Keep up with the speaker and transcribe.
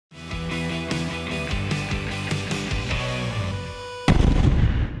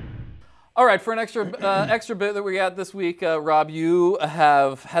All right, for an extra bit that we got this week, Rob, you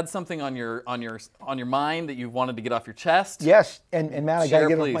have had something on your mind that you wanted to get off your chest. Yes, and Matt, I got to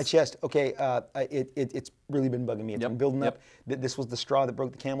get it off my please. chest. Okay, it's really been bugging me. It's been building up. This was the straw that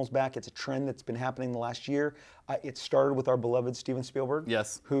broke the camel's back. It's a trend that's been happening the last year. It started with our beloved Steven Spielberg,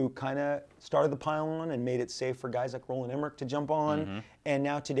 who kind of started the pile-on and made it safe for guys like Roland Emmerich to jump on. And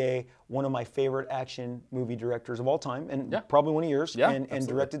now today, one of my favorite action movie directors of all time, and probably one of yours, and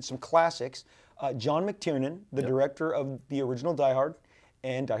directed some classics, John McTiernan, the director of the original Die Hard,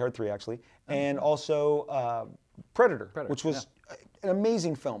 and Die Hard 3 actually, and also Predator, which was an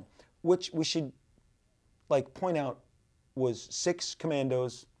amazing film, which we should point out was 6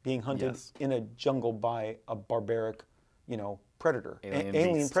 commandos being hunted in a jungle by a barbaric, predator,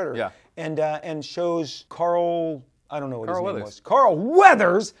 alien predator, and shows Carl, I don't know what his name was, Carl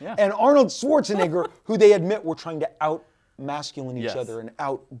Weathers and Arnold Schwarzenegger, who they admit were trying to out-masculine each other and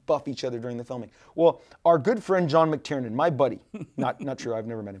out-buff each other during the filming. Well, our good friend John McTernan, my buddy, not true, I've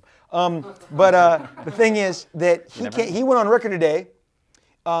never met him, but the thing is that he went on record today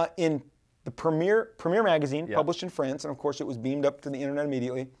in the Premiere magazine, published in France, and of course it was beamed up to the internet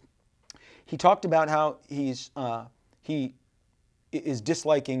immediately. He talked about how he is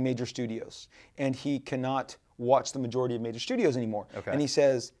disliking major studios, and he cannot watch the majority of major studios anymore. And he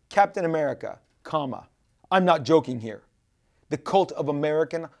says, Captain America, comma, I'm not joking here. The cult of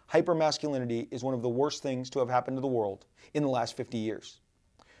American hypermasculinity is one of the worst things to have happened to the world in the last 50 years.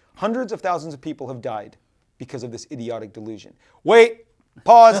 Hundreds of thousands of people have died because of this idiotic delusion. Wait.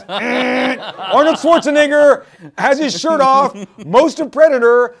 Pause. Arnold Schwarzenegger has his shirt off. Most of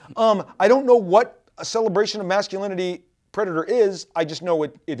Predator. I don't know what a celebration of masculinity Predator is. I just know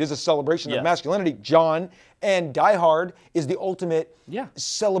it is a celebration of masculinity, John. And Die Hard is the ultimate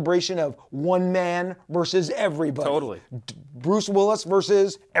celebration of one man versus everybody. Totally. Bruce Willis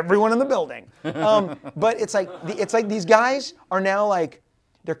versus everyone in the building. But it's like these guys are now like,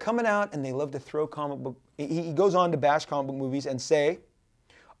 they're coming out and they love to throw comic book. He goes on to bash comic book movies and say,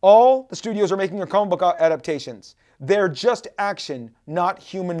 all the studios are making their comic book adaptations. They're just action, not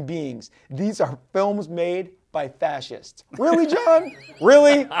human beings. These are films made by fascists. Really, John?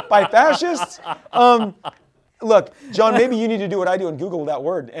 Really? By fascists? Look, John, maybe you need to do what I do and Google that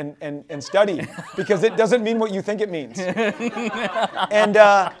word and study, because it doesn't mean what you think it means. And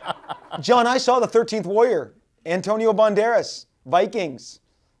John, I saw the 13th Warrior, Antonio Banderas, Vikings,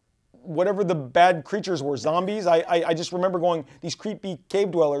 whatever the bad creatures were, zombies. I just remember going, these creepy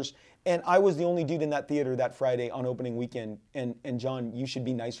cave dwellers, and I was the only dude in that theater that Friday on opening weekend. And John, you should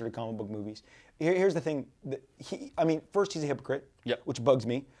be nicer to comic book movies. Here's the thing. First, he's a hypocrite, which bugs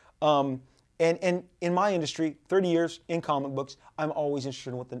me. And in my industry, 30 years in comic books, I'm always interested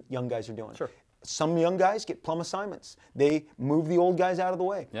in what the young guys are doing. Some young guys get plum assignments. They move the old guys out of the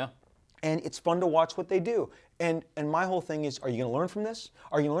way. And it's fun to watch what they do. And my whole thing is, are you going to learn from this?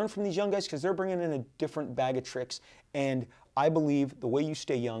 Are you going to learn from these young guys? Because they're bringing in a different bag of tricks. And I believe the way you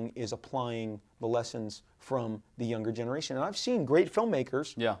stay young is applying the lessons from the younger generation. And I've seen great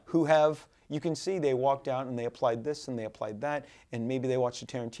filmmakers who have, you can see they walked out and they applied this and they applied that. And maybe they watched a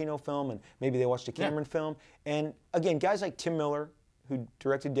Tarantino film and maybe they watched a Cameron film. And again, guys like Tim Miller, who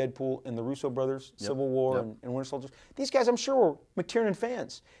directed Deadpool, and the Russo brothers, Civil War and Winter Soldier. These guys, I'm sure, were McTiernan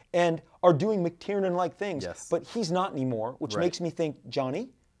fans and are doing McTiernan-like things. But he's not anymore, which makes me think, Johnny,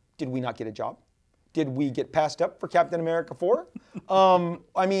 did we not get a job? Did we get passed up for Captain America 4?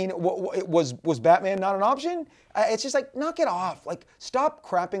 Was Batman not an option? It's just like, knock it off. Like, stop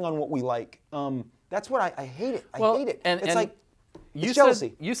crapping on what we like. That's what I hate it. I hate it. It's like,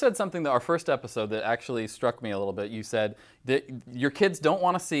 jealousy. You said something that our first episode that actually struck me a little bit. You said that your kids don't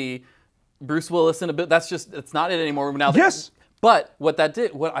want to see Bruce Willis in a bit. It's not it anymore. Now but what that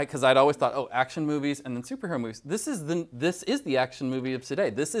did, because I'd always thought, action movies and then superhero movies. This is the action movie of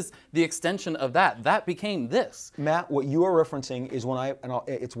today. This is the extension of that. That became this. Matt, what you are referencing is when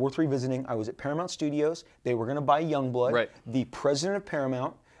it's worth revisiting. I was at Paramount Studios. They were going to buy Youngblood. The president of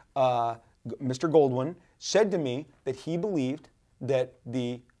Paramount, Mr. Goldwyn, said to me that he believed that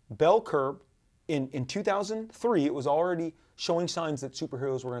the bell curve in 2003, it was already showing signs that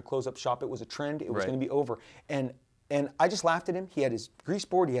superheroes were going to close up shop. It was a trend. It was going to be over. And I just laughed at him. He had his grease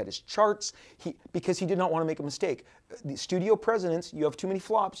board. He had his charts. Because he did not want to make a mistake. The studio presidents, you have too many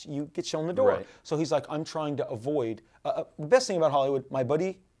flops, you get shown the door. So he's like, I'm trying to avoid. The best thing about Hollywood, my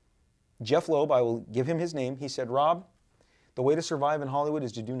buddy Jeff Loeb, I will give him his name. He said, Rob, The way to survive in Hollywood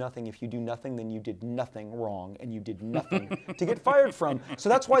is to do nothing. If you do nothing, then you did nothing wrong, and you did nothing to get fired from. So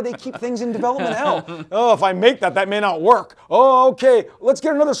that's why they keep things in development hell. Oh, if I make that, that may not work. Oh, okay, let's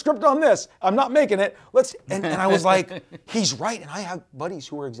get another script on this. I'm not making it. And I was like, he's right. And I have buddies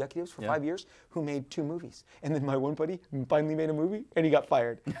who were executives for 5 years who made 2 movies. And then my one buddy finally made a movie, and he got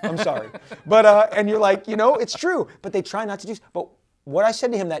fired. I'm sorry. But, and you're like, you know, it's true. But they try not to do. But what I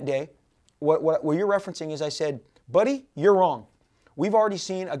said to him that day, what you're referencing is I said, buddy, you're wrong. We've already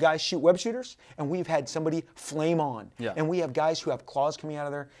seen a guy shoot web shooters, and we've had somebody flame on. Yeah. And we have guys who have claws coming out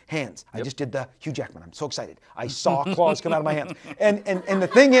of their hands. Yep. I just did the Hugh Jackman. I'm so excited. I saw claws come out of my hands. And the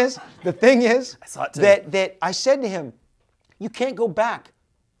thing is I saw it too. that I said to him, you can't go back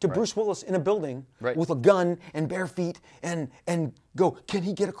to Bruce Willis in a building with a gun and bare feet and go, can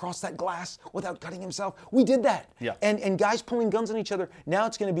he get across that glass without cutting himself? We did that. Yeah. And guys pulling guns on each other. Now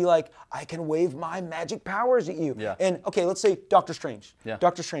it's going to be like, I can wave my magic powers at you. Yeah. And okay, let's say Doctor Strange. Yeah.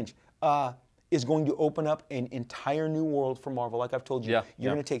 Doctor Strange is going to open up an entire new world for Marvel. Like I've told you,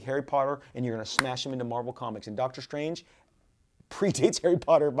 you're going to take Harry Potter and you're going to smash him into Marvel Comics. And Doctor Strange predates Harry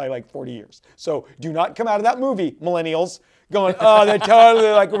Potter by like 40 years. So do not come out of that movie, millennials, going, oh, they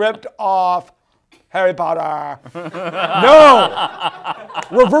totally like ripped off Harry Potter. No!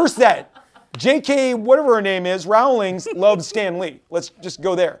 Reverse that. J.K., whatever her name is, Rowling's loves Stan Lee. Let's just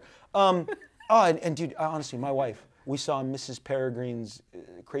go there. And dude, honestly, my wife, we saw Mrs. Peregrine's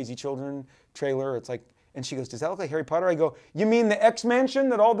Crazy Children trailer. It's like, and she goes, does that look like Harry Potter? I go, you mean the X-Mansion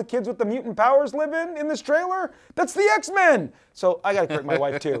that all the kids with the mutant powers live in this trailer? That's the X-Men! So I gotta correct my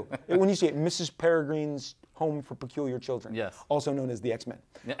wife too. When you say Mrs. Peregrine's Home for Peculiar Children, also known as the X-Men.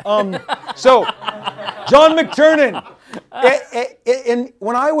 So, John McTernan. And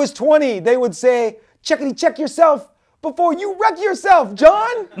when I was 20, they would say, checkity-check yourself before you wreck yourself,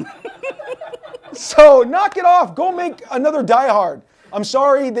 John! So knock it off. Go make another Die Hard. I'm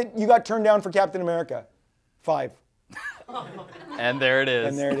sorry that you got turned down for Captain America. 5. And there it is.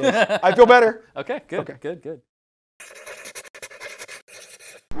 And there it is. I feel better. Okay, good, good.